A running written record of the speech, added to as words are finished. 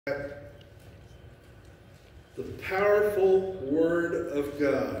The powerful Word of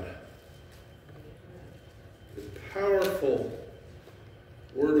God. The powerful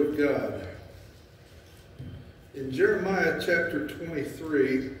Word of God. In Jeremiah chapter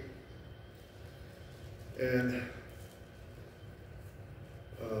 23 and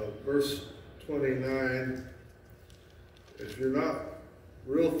verse 29, if you're not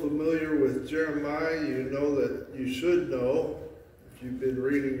real familiar with Jeremiah, you know that you should know. If you've been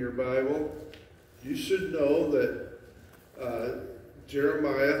reading your Bible, you should know that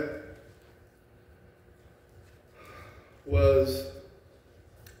Jeremiah was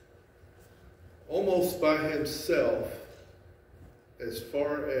almost by himself as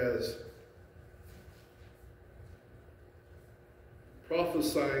far as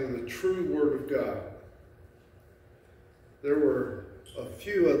prophesying the true Word of God. There were a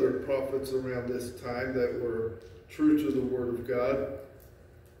few other prophets around this time that were true to the Word of God,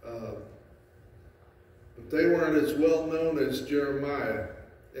 but they weren't as well known as Jeremiah,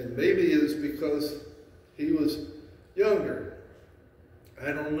 and maybe it's because he was younger. I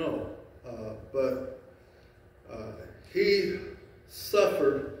don't know, but he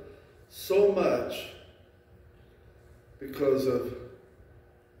suffered so much because of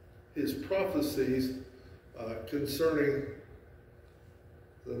his prophecies concerning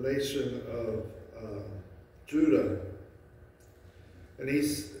the nation of Judah. And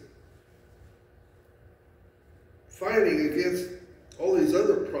he's fighting against all these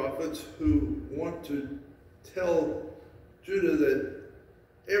other prophets who want to tell Judah that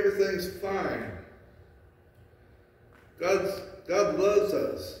everything's fine. God loves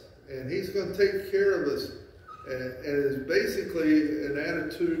us, and he's going to take care of us. And it's basically an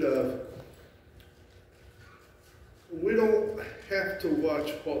attitude of, we don't have to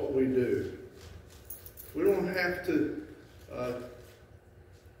watch what we do. We don't have to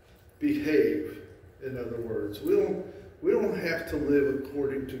behave, in other words. We don't have to live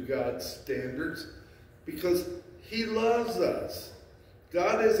according to God's standards because he loves us.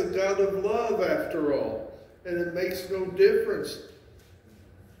 God is a God of love, after all, and it makes no difference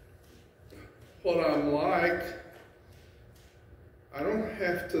what I'm like. I don't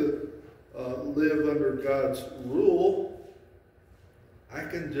have to live under God's rule. I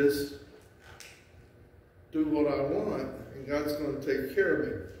can just do what I want, and God's going to take care of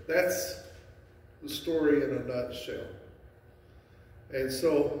me. That's the story in a nutshell. And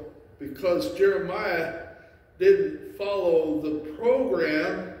so, because Jeremiah didn't follow the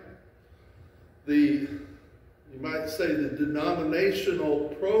program, you might say the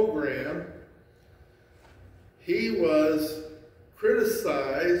denominational program, he was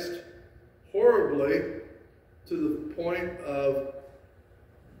criticized horribly to the point of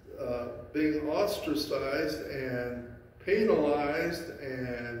being ostracized and penalized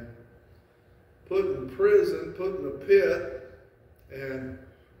and put in prison, put in a pit. And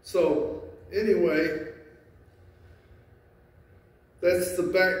so, anyway, that's the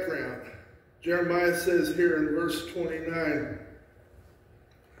background. Jeremiah says here in verse 29,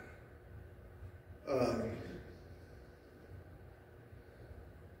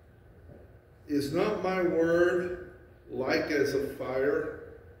 is not my word like as a fire,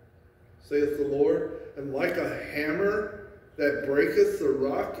 saith the Lord, and like a hammer that breaketh the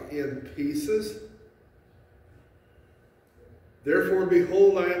rock in pieces? Therefore,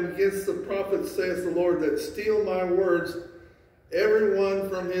 behold, I am against the prophets, saith the Lord, that steal my words, every one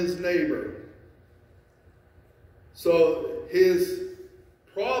from his neighbor. So his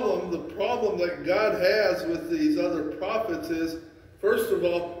problem, the problem that God has with these other prophets is, first of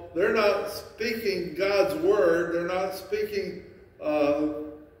all, they're not speaking God's word. They're not speaking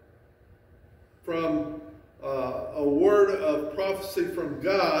from a word of prophecy from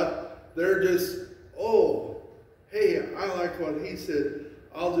God. They're just, oh, hey, I like what he said.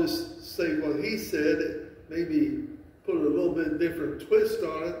 I'll just say what he said, maybe put a little bit different twist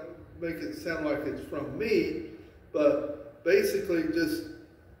on it, make it sound like it's from me, but basically just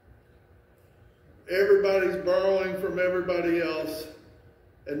everybody's borrowing from everybody else,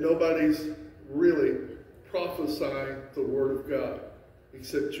 and nobody's really prophesying the Word of God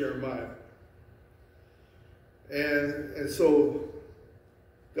except Jeremiah. And so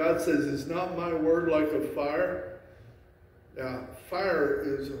God says, is not my word like a fire? Now, fire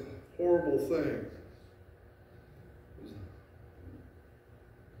is a horrible thing.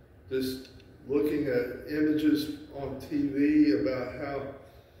 Just looking at images on TV about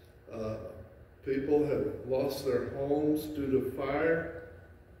how people have lost their homes due to fire.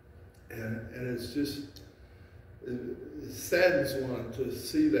 And it's just, it saddens one to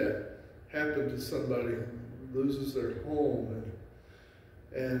see that happen to somebody who loses their home.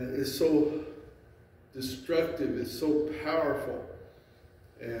 And it's so destructive, it's so powerful.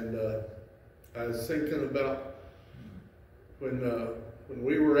 And I was thinking about when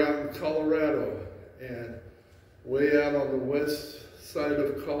we were out in Colorado, and way out on the west side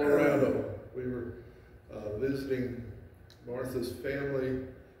of Colorado, we were visiting Martha's family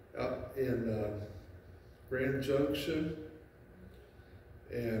out in Grand Junction,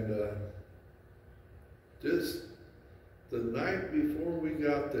 and just the night before we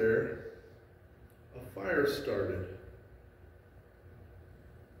got there, a fire started.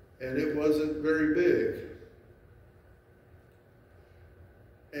 And it wasn't very big.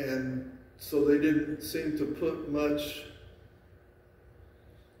 And so they didn't seem to put much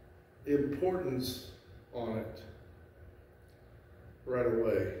importance on it right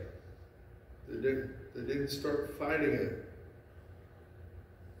away. They didn't start fighting it.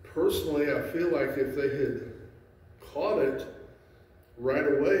 Personally, I feel like if they had caught it right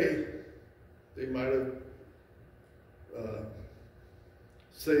away, they might have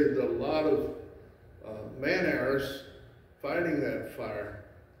saved a lot of man hours fighting that fire,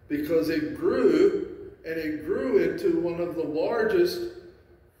 because it grew, and it grew into one of the largest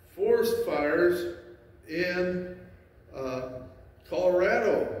forest fires in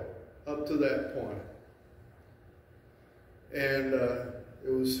Colorado up to that point. And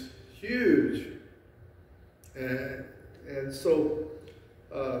it was huge. And so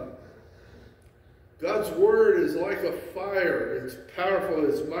God's word is like a fire. It's powerful,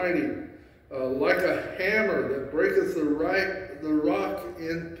 it's mighty, like a hammer that breaketh the rock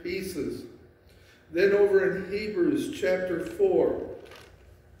in pieces. Then over in Hebrews chapter 4,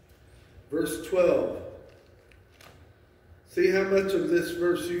 verse 12. See how much of this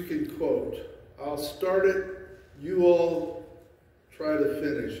verse you can quote. I'll start it. You all try to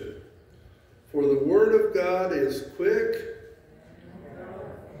finish it. For the word of God is quick.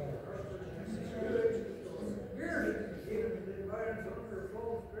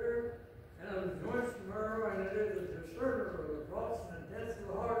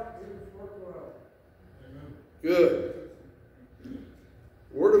 Good.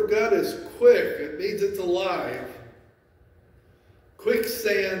 Word of God is quick. It means it's alive.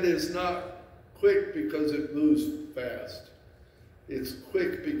 Quicksand is not quick because it moves fast. It's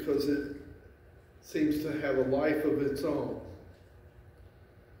quick because it seems to have a life of its own.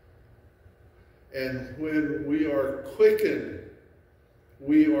 And when we are quickened,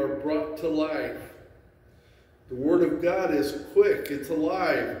 we are brought to life. The Word of God is quick, it's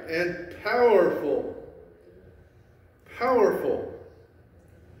alive, and powerful. Powerful.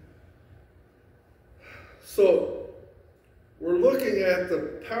 So, we're looking at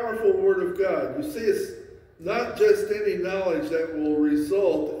the powerful Word of God. You see, it's not just any knowledge that will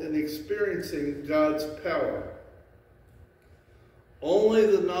result in experiencing God's power. Only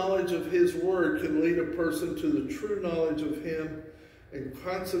the knowledge of His Word can lead a person to the true knowledge of Him and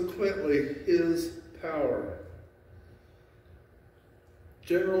consequently His power.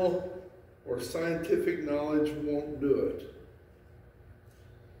 General or scientific knowledge won't do it.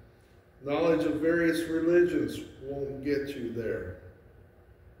 Knowledge of various religions won't get you there.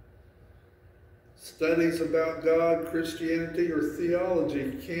 Studies about God, Christianity, or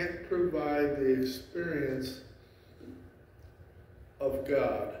theology can't provide the experience of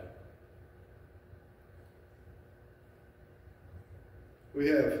God. We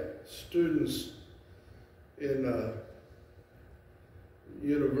have students in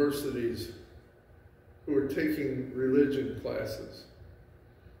universities who are taking religion classes,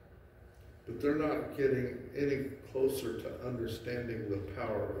 but they're not getting any closer to understanding the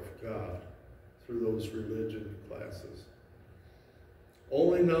power of God through those religion classes.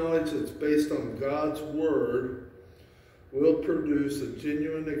 Only knowledge that's based on God's Word will produce a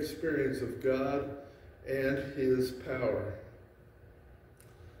genuine experience of God and His power.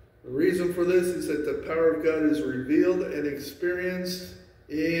 The reason for this is that the power of God is revealed and experienced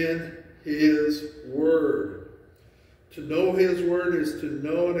in His Word. To know His Word is to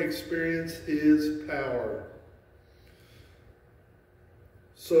know and experience His power.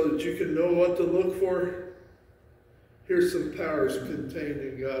 So that you can know what to look for, here's some powers contained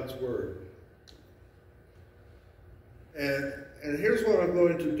in God's Word. And here's what I'm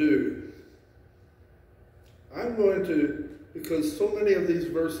going to do. I'm going to, because so many of these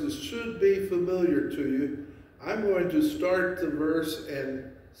verses should be familiar to you, I'm going to start the verse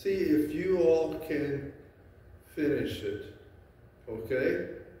and see if you all can finish it. Okay?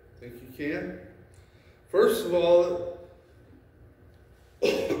 Think you can? First of all,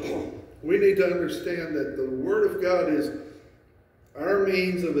 we need to understand that the Word of God is our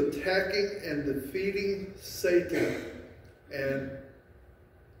means of attacking and defeating Satan and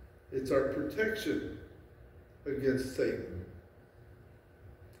It's our protection against Satan.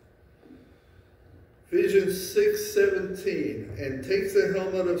 Ephesians 6:17, and takes the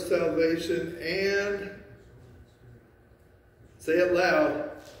helmet of salvation and, say it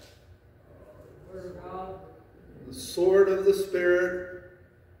loud, the sword of the Spirit,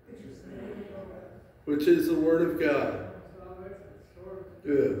 which is the Word of God.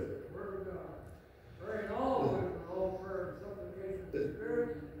 Good.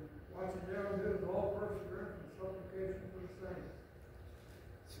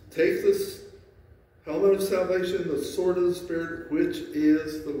 Take this helmet of salvation, the sword of the Spirit, which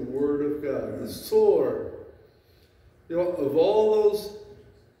is the Word of God. The sword. You know, of all those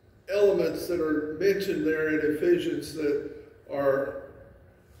elements that are mentioned there in Ephesians that are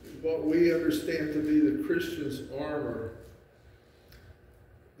what we understand to be the Christian's armor,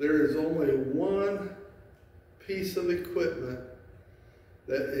 there is only one piece of equipment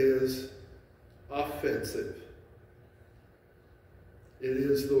that is offensive. It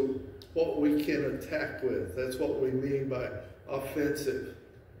is what we can attack with. That's what we mean by offensive.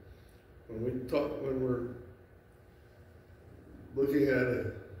 When we're looking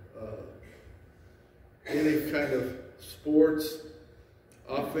at any kind of sports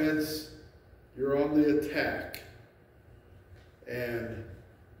offense, you're on the attack. And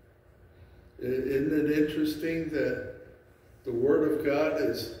isn't it interesting that the Word of God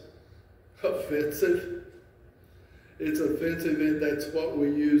is offensive? It's offensive, and that's what we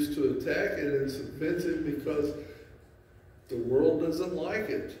use to attack, and it's offensive because the world doesn't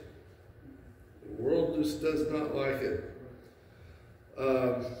like it. The world just does not like it.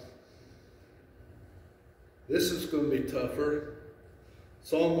 This is going to be tougher.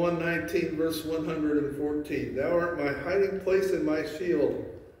 Psalm 119, verse 114. Thou art my hiding place and my shield.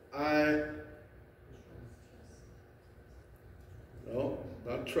 No,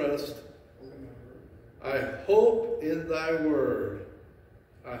 not trust. I hope in thy word.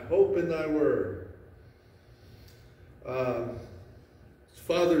 I hope in thy word. It's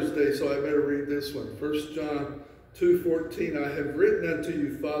Father's Day, so I better read this one. 1 John 2:14. I have written unto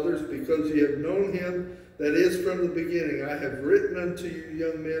you, fathers, because ye have known him that is from the beginning. I have written unto you,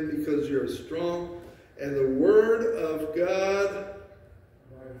 young men, because you are strong, and the word of God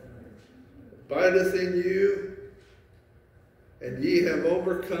abideth in you, and ye have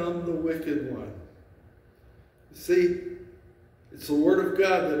overcome the wicked one. See, it's the Word of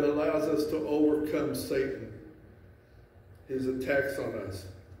God that allows us to overcome Satan, his attacks on us.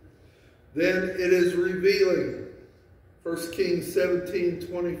 Then it is revealing. 1 Kings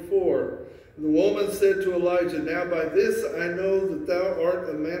 17:24. The woman said to Elijah, now by this I know that thou art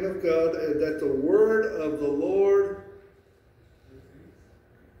a man of God, and that the word of the Lord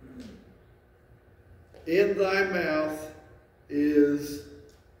in thy mouth is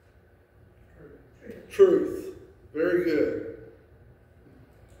truth. Very good.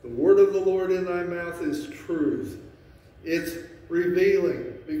 The word of the Lord in thy mouth is truth. It's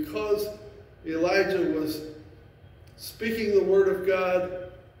revealing. Because Elijah was speaking the word of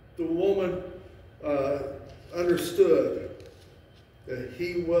God, the woman understood that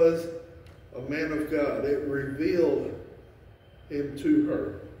he was a man of God. It revealed him to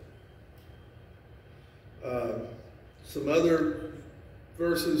her. Some other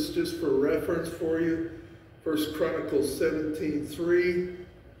verses just for reference for you. 1 Chronicles 17:3,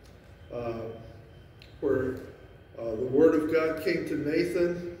 where the word of God came to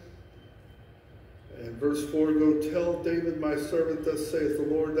Nathan. And verse 4, go tell David my servant, thus saith the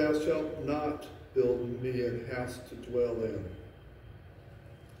Lord, thou shalt not build me an house to dwell in.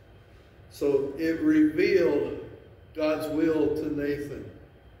 So it revealed God's will to Nathan.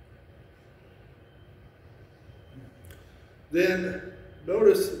 Then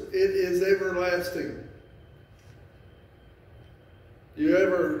notice it is everlasting. You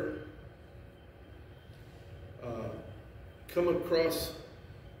ever come across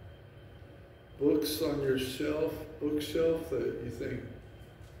books on your bookshelf that you think,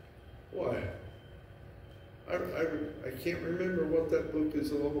 why? I can't remember what that book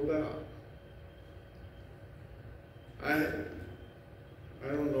is all about. I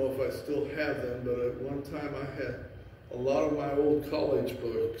don't know if I still have them, but at one time I had a lot of my old college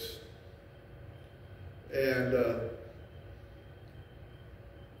books. And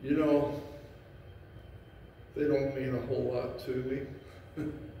you know, they don't mean a whole lot to me.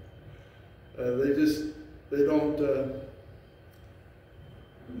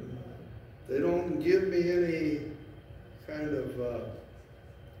 They don't give me any kind of,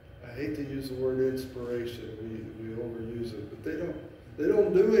 I hate to use the word inspiration, we overuse it, but they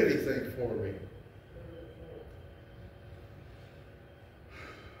don't do anything for me.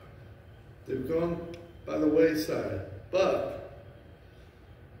 They've gone by the wayside. But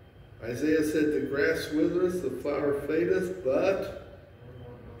Isaiah said, the grass withereth, the flower fadeth, but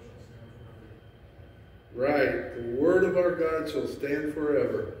right, the word of our God shall stand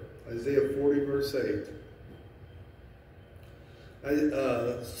forever. Isaiah 40, verse 8.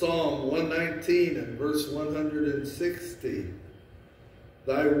 Psalm 119 and verse 160.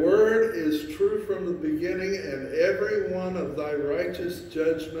 Thy word is true from the beginning, and every one of thy righteous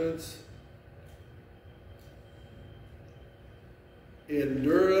judgments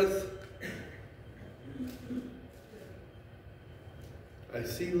endureth. I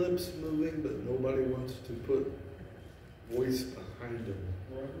see lips moving, but nobody wants to put voice behind them.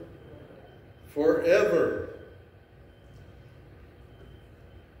 Forever.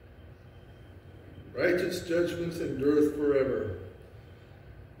 Righteous judgments endureth forever.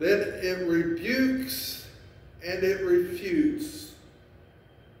 Then it rebukes and it refutes.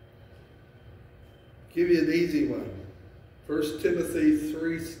 Give you an easy one. 1 Timothy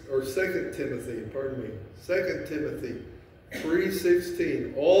 3, or 2 Timothy, pardon me. 2 Timothy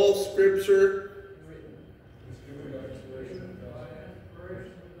 3:16. All Scripture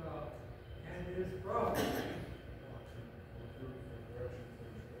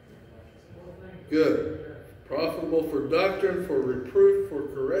good. Profitable for doctrine, for reproof, for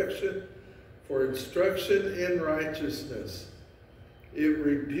correction, for instruction in righteousness. It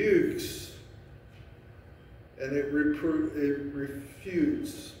rebukes and it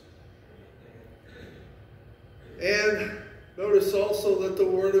refutes. And notice also that the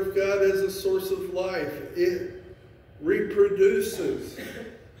Word of God is a source of life. It reproduces.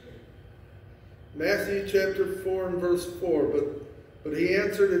 Matthew chapter 4 and verse 4. But he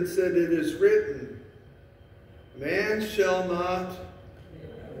answered and said, it is written, man shall not.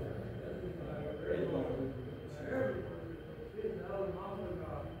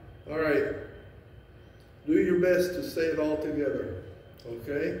 All right. Do your best to say it all together.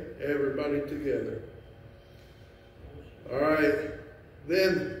 Okay? Everybody together. All right.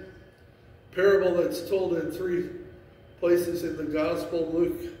 Then, parable that's told in 3 places in the gospel.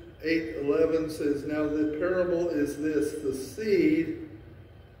 Luke 8:11 says, now the parable is this, the seed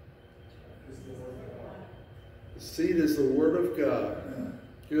is the word of God.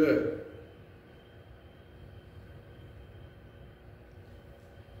 Good.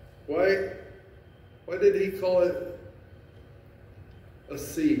 Why did he call it a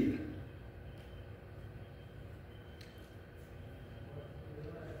seed?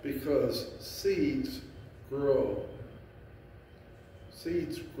 Because seeds grow.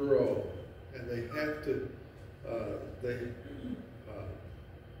 Seeds grow, and they have to,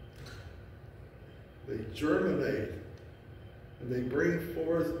 they germinate, and they bring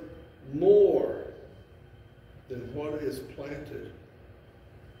forth more than what is planted.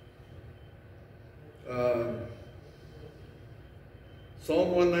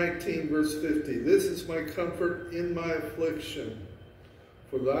 Psalm 119, verse 50. This is my comfort in my affliction,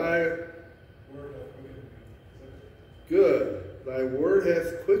 for thy good. Thy word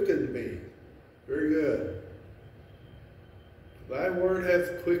hath quickened me. Very good. Thy word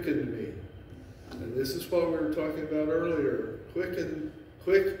hath quickened me. And this is what we were talking about earlier.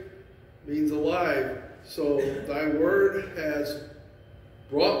 Quick means alive. So thy word has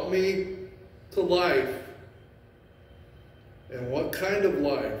brought me to life. And what kind of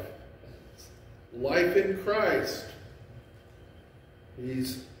life? Life in Christ. He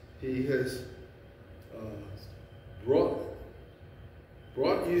has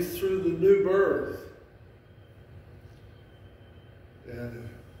brought you through the new birth. And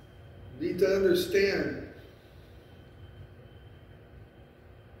you need to understand,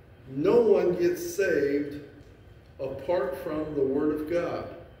 no one gets saved apart from the Word of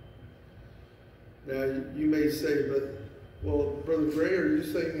God. Now, you may say, but, well, Brother Gray, are you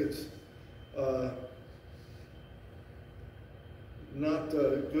saying it's not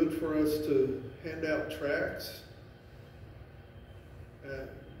good for us to hand out tracts?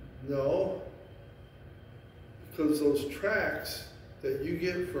 No, because those tracts that you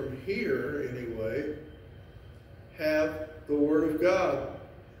get from here, anyway, have the Word of God.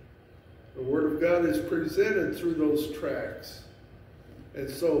 The Word of God is presented through those tracts. And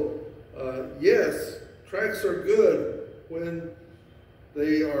so, yes, tracts are good when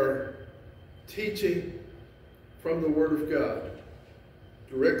they are teaching from the Word of God,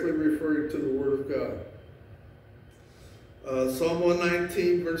 directly referring to the Word of God. Psalm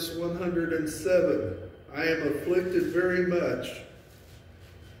 119, verse 107. I am afflicted very much.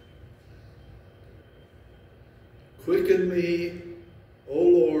 Quicken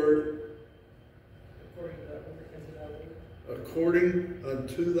according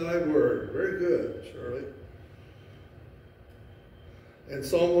unto thy word. Very good, Shirley. And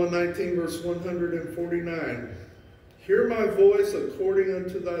Psalm 119, verse 149. Hear my voice according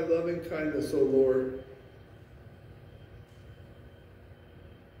unto thy loving kindness, O Lord.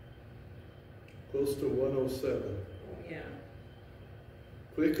 Close to 107. Yeah.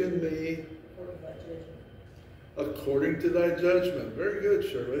 Quicken me according to thy judgment. Very good,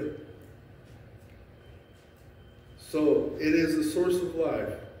 Shirley. So it is the source of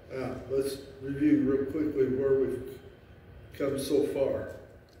life. Now, let's review real quickly where we've come so far.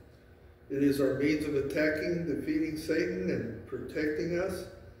 It is our means of attacking, defeating Satan, and protecting us.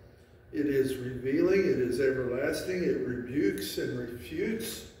 It is revealing. It is everlasting. It rebukes and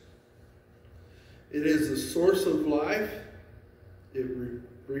refutes. It is the source of life. It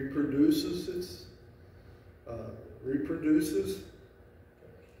reproduces.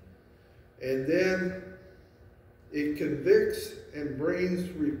 And then it convicts and brings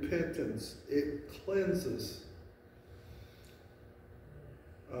repentance. It cleanses.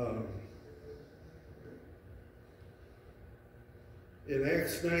 In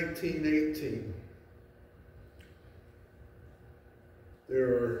Acts 19:18, there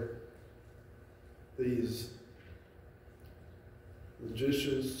are these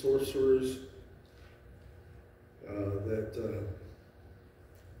magicians, sorcerers that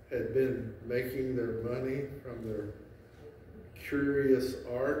had been making their money from their curious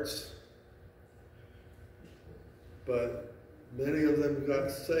arts, but many of them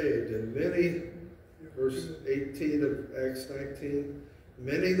got saved, and many, verse 18 of Acts 19,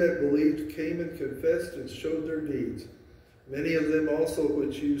 many that believed came and confessed and showed their deeds. Many of them also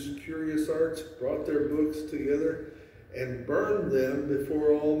which used curious arts brought their books together and burned them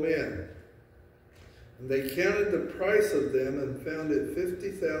before all men. And they counted the price of them and found it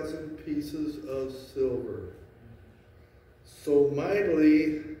 50,000 pieces of silver. So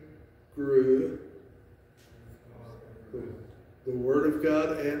mightily grew the word of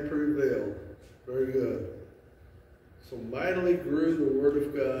God and prevailed. Very good. So mightily grew the word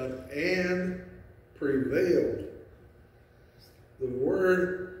of God and prevailed. The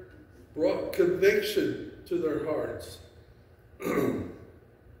word brought conviction to their hearts.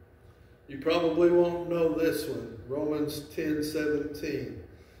 You probably won't know this one. Romans 10:17.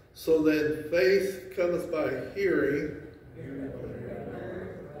 So then faith cometh by hearing.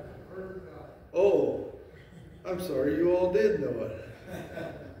 Oh, I'm sorry, you all did know it.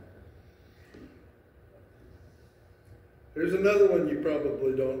 Here's another one you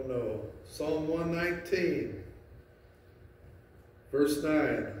probably don't know. Psalm 119, verse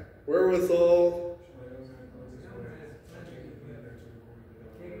 9. Wherewithal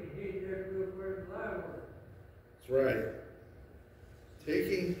that's right.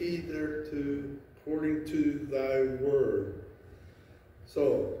 Taking heed thereto according to thy word.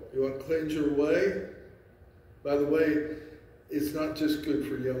 So, you want to cleanse your way? By the way, it's not just good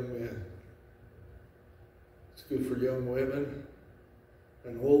for young men. It's good for young women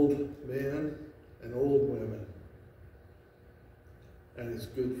and old men and old women. And it's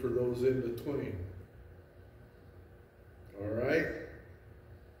good for those in between. All right?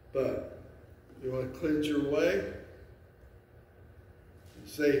 But you want to cleanse your way? You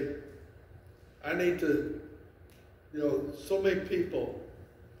say, I need to, so many people.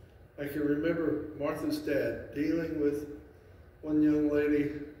 I can remember Martha's dad dealing with one young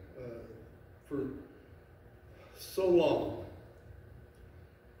lady for so long.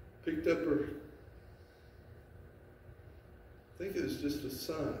 Picked up her, I think it was just a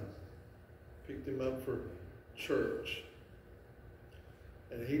son. Picked him up for church.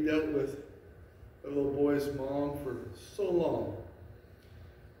 And he dealt with the little boy's mom for so long.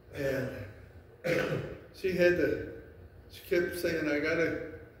 And she kept saying, I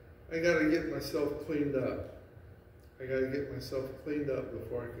gotta get myself cleaned up. I gotta get myself cleaned up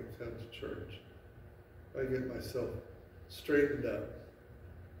before I can come to church. I get myself straightened up.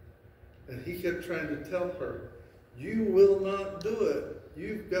 And he kept trying to tell her, you will not do it.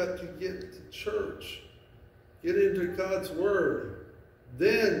 You've got to get to church. Get into God's word.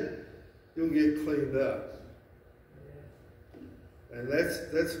 Then you'll get cleaned up. And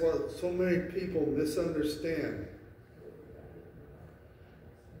that's what so many people misunderstand.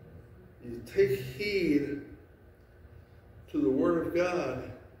 You take heed to the word of God.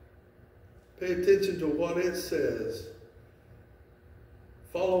 Pay attention to what it says.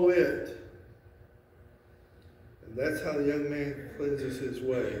 Follow it. And that's how the young man cleanses his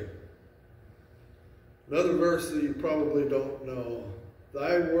way. Another verse that you probably don't know.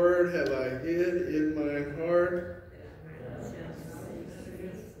 Thy word have I hid in mine heart.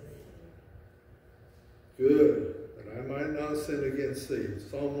 Good. That I might might not sin against thee.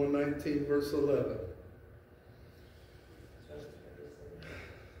 Psalm 119, verse 11.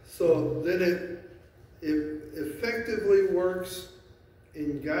 So then it effectively works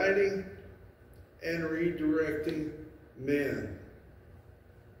in guiding and redirecting men.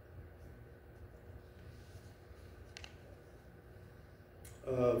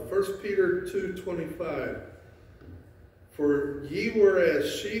 First Peter 2:25. For ye were as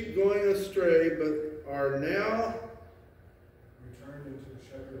sheep going astray, but are now returned into the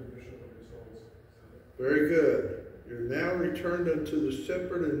shepherd and bishop of your souls. Very good. You're now returned unto the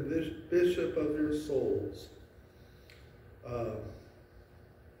shepherd and bishop of your souls.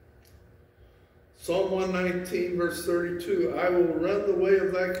 Psalm 119, verse 32. I will run the way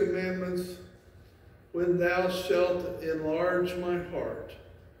of thy commandments when thou shalt enlarge my heart.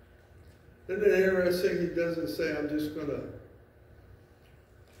 Isn't it interesting? He doesn't say, I'm just going to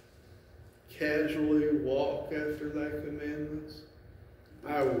casually walk after thy commandments.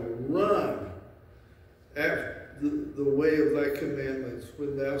 I will run after the way of thy commandments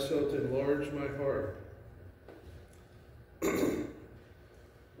when thou shalt enlarge my heart.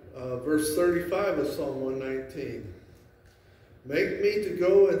 Verse 35 of Psalm 119. Make me to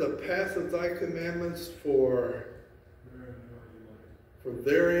go in the path of thy commandments, for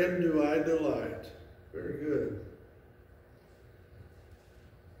therein do I delight. Very good.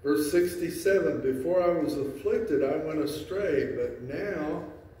 Verse 67, before I was afflicted, I went astray, but now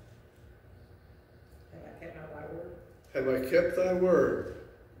have I kept thy word.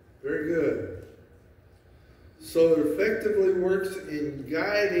 Very good. So it effectively works in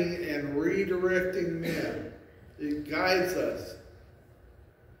guiding and redirecting men. It guides us,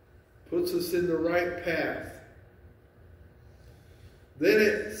 puts us in the right path. Then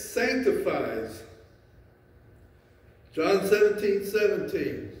it sanctifies. John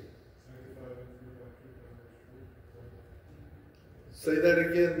 17:17. Say that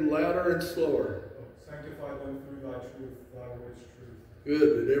again, louder and slower. Sanctify them through thy truth. Thy word is truth.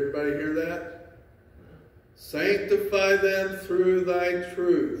 Good. Did everybody hear that? Sanctify them through thy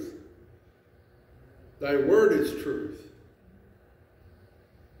truth. Thy word is truth.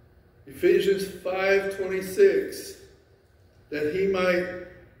 Ephesians 5:26. That he might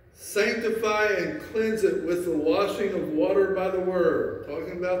sanctify and cleanse it with the washing of water by the word.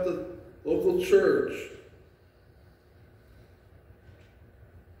 Talking about the local church.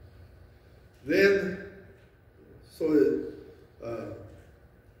 Then, so it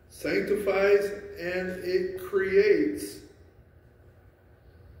sanctifies and it creates.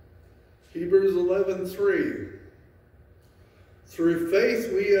 Hebrews 11:3. Through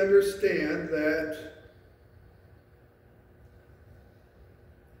faith we understand that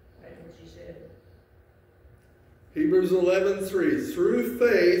Hebrews 11:3. Through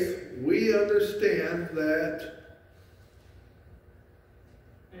faith we understand that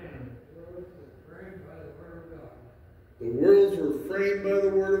the worlds were framed by the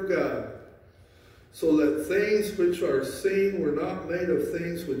word of God, so that things which are seen were not made of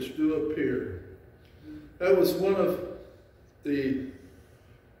things which do appear. That was one of the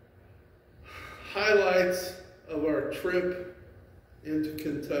highlights of our trip into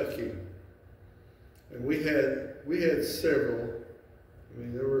Kentucky. And we had several. I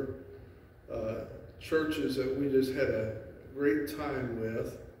mean, there were churches that we just had a great time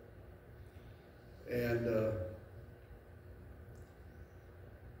with. And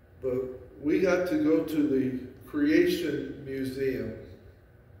but we got to go to the Creation Museum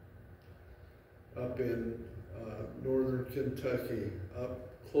up in northern Kentucky, up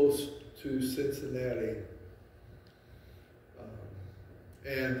close to Cincinnati.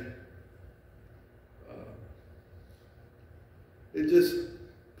 And it just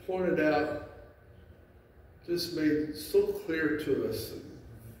pointed out, just made so clear to us,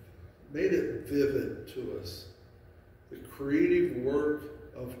 made it vivid to us, the creative work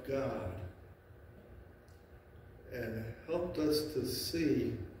of God, and helped us to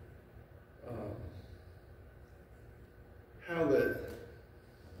see how that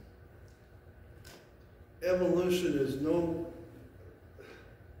evolution is no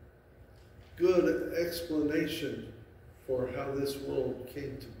good explanation for how this world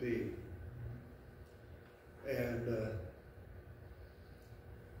came to be. And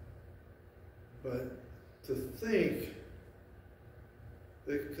but to think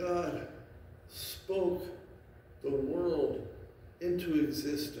that God spoke the world into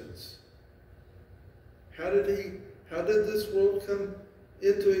existence. How did this world come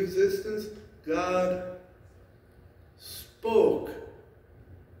into existence? God spoke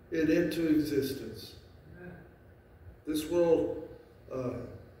it into existence. This world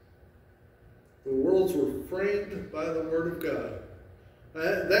The worlds were framed by the Word of God.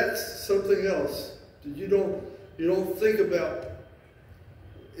 That's something else. You don't think about,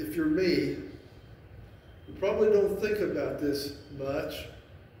 if you're me, you probably don't think about this much,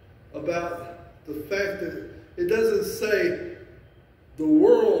 about the fact that it doesn't say the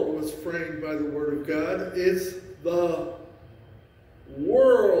world was framed by the Word of God. It's the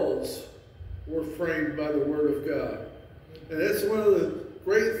worlds were framed by the Word of God. And that's one of the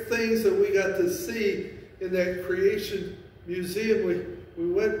great things that we got to see in that creation museum. We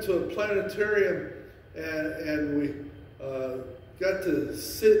went to a planetarium and we got to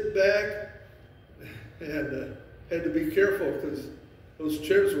sit back and had to be careful because those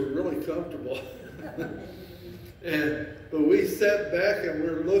chairs were really comfortable. But we sat back and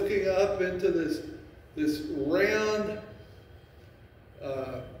we're looking up into this round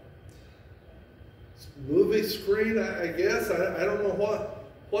movie screen, I guess. I don't know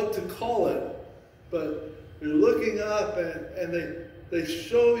what to call it, but you're looking up and they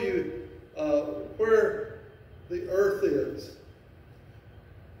show you where the earth is,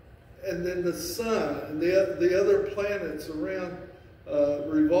 and then the sun and the other planets around,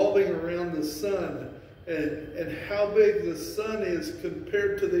 revolving around the sun, and how big the sun is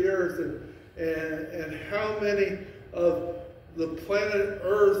compared to the earth, and how many of the planet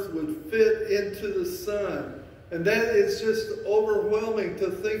Earth would fit into the sun. And that is just overwhelming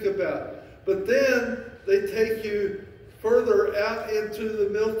to think about. But then they take you further out into the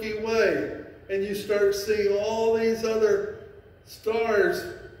Milky Way, and you start seeing all these other stars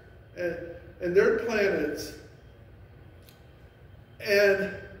and their planets.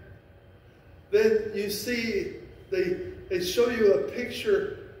 And then you see, they show you a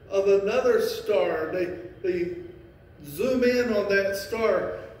picture of another star. They zoom in on that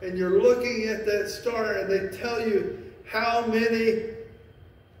star, and you're looking at that star, and they tell you how many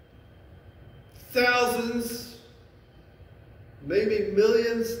thousands, maybe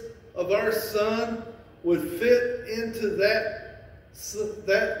millions of our sun would fit into that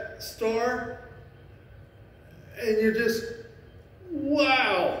star. And you're just,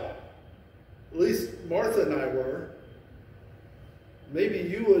 wow. At least Martha and I were. Maybe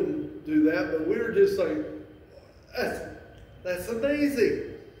you wouldn't do that, but we were just like, that's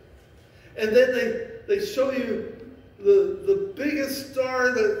amazing. And then they show you the biggest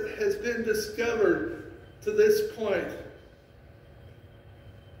star that has been discovered to this point.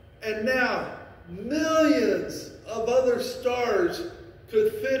 And now millions of other stars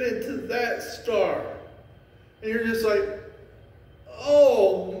could fit into that star. And you're just like,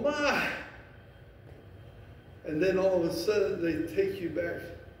 oh my. And then all of a sudden they take you back.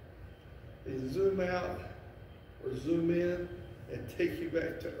 They zoom out or zoom in and take you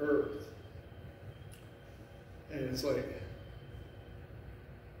back to Earth. And it's like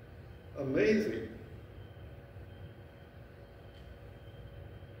amazing.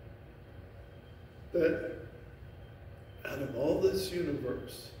 That out of all this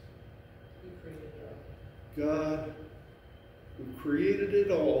universe, God, who created it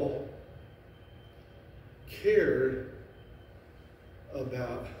all, cared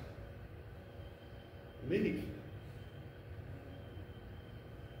about me.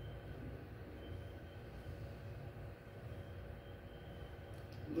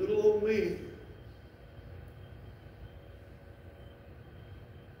 Little old me.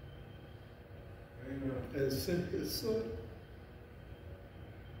 Amen. And sent his son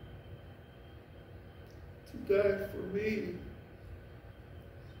to die for me.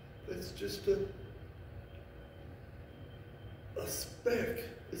 That's just a speck.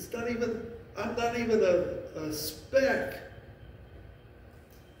 It's not even, I'm not even a speck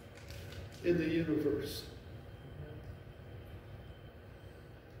in the universe.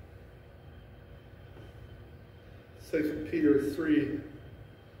 Second Peter 3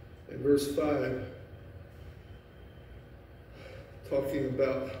 and verse 5, talking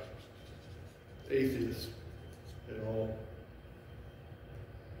about atheists and all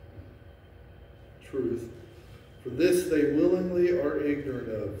truth. For this they willingly are ignorant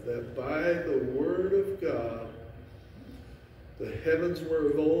of, that by the word of God the heavens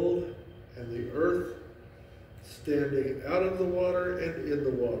were of old, and the earth standing out of the water and in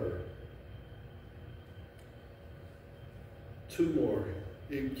the water. Two more.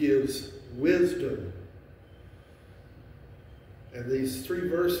 It gives wisdom. And these three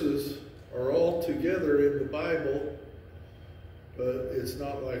verses are all together in the Bible, but it's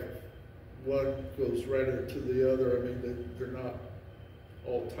not like one goes right into the other. I mean, they're not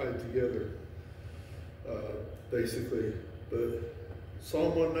all tied together, basically. But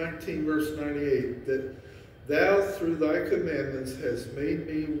Psalm 119, verse 98, Thou through thy commandments hast made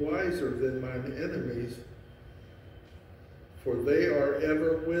me wiser than mine enemies, for they are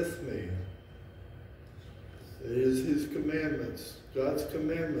ever with me. It is his commandments. God's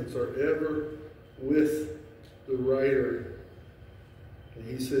commandments are ever with the writer. And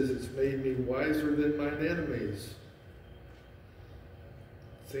he says, it's made me wiser than mine enemies.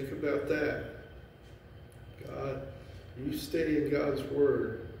 Think about that. God, you stay in God's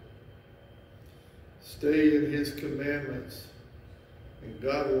word. Stay in his commandments. And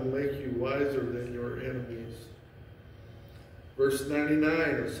God will make you wiser than your enemies. Verse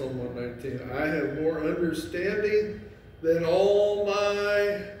 99 of Psalm 119, I have more understanding than all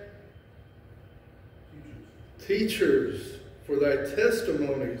my teachers, for thy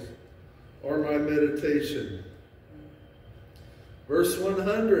testimonies are my meditation. Verse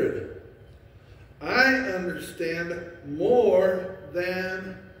 100, I understand more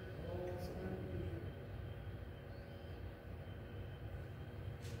than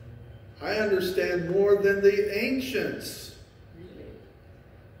the ancients,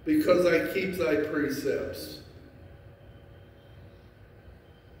 because I keep thy precepts.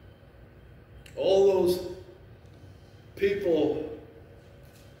 All those people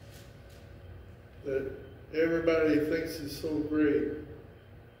that everybody thinks is so great,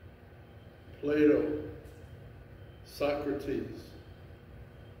 Plato, Socrates,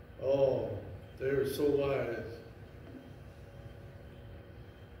 oh, they were so wise.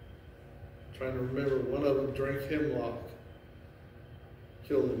 Trying to remember, one of them drank hemlock,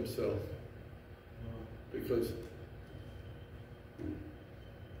 killed himself, because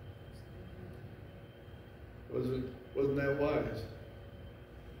wasn't that wise?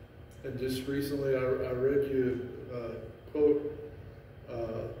 And just recently I read you a quote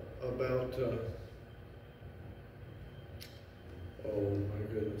about, oh my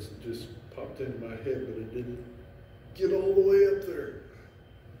goodness, it just popped into my head, but it didn't get all the way up there.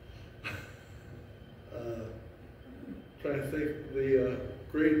 Trying to think, the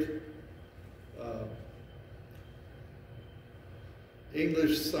great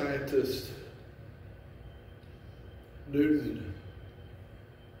English scientist, Newton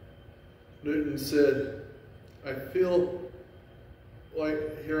said, I feel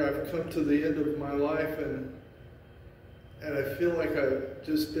like here I've come to the end of my life and I feel like I've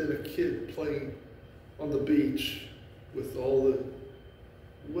just been a kid playing on the beach with all the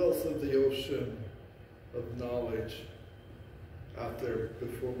wealth of the ocean of knowledge out there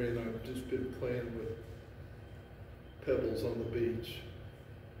before me, and I've just been playing with pebbles on the beach.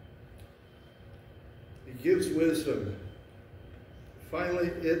 He gives wisdom. Finally,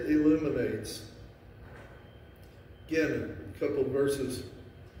 it illuminates. Again, a couple verses,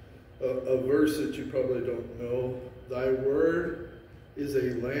 a verse that you probably don't know. Thy word is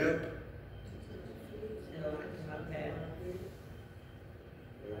a lamp.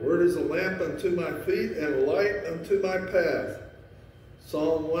 Thy word is a lamp unto my feet and a light unto my path.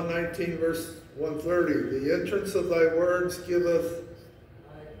 Psalm 119, verse 130. The entrance of thy words giveth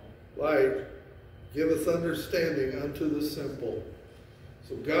light, giveth understanding unto the simple.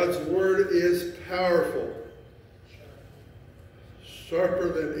 So God's word is powerful, sharper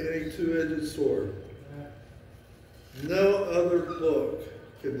than any two-edged sword. No other book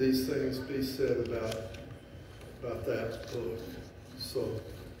can these things be said about that book. So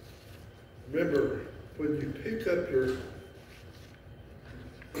remember, when you pick up your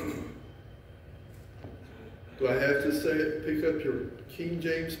do I have to say it? Pick up your King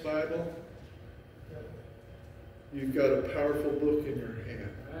James Bible. You've got a powerful book in your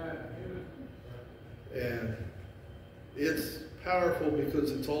hand. And it's powerful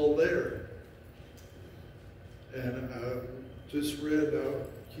because it's all there. And I just read,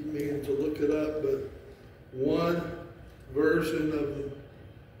 I keep meaning to look it up, but one version of the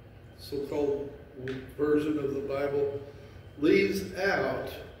so-called version of the Bible leaves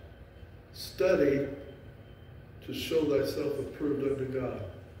out study to show thyself approved unto God.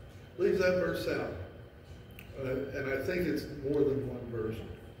 Leaves that verse out. And I think it's more than one version.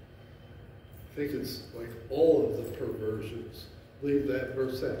 I think it's like all of the perversions leave that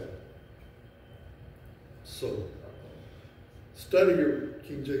verse out. So, study your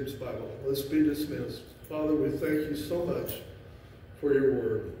King James Bible. Let's be dismissed. Father, we thank you so much for your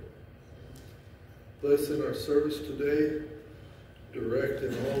word. Bless in our service today. Direct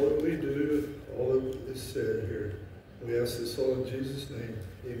in all that we do, all that is said here. We ask this all in Jesus' name.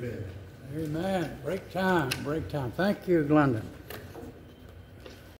 Amen. Amen. Break time. Break time. Thank you, Glendon.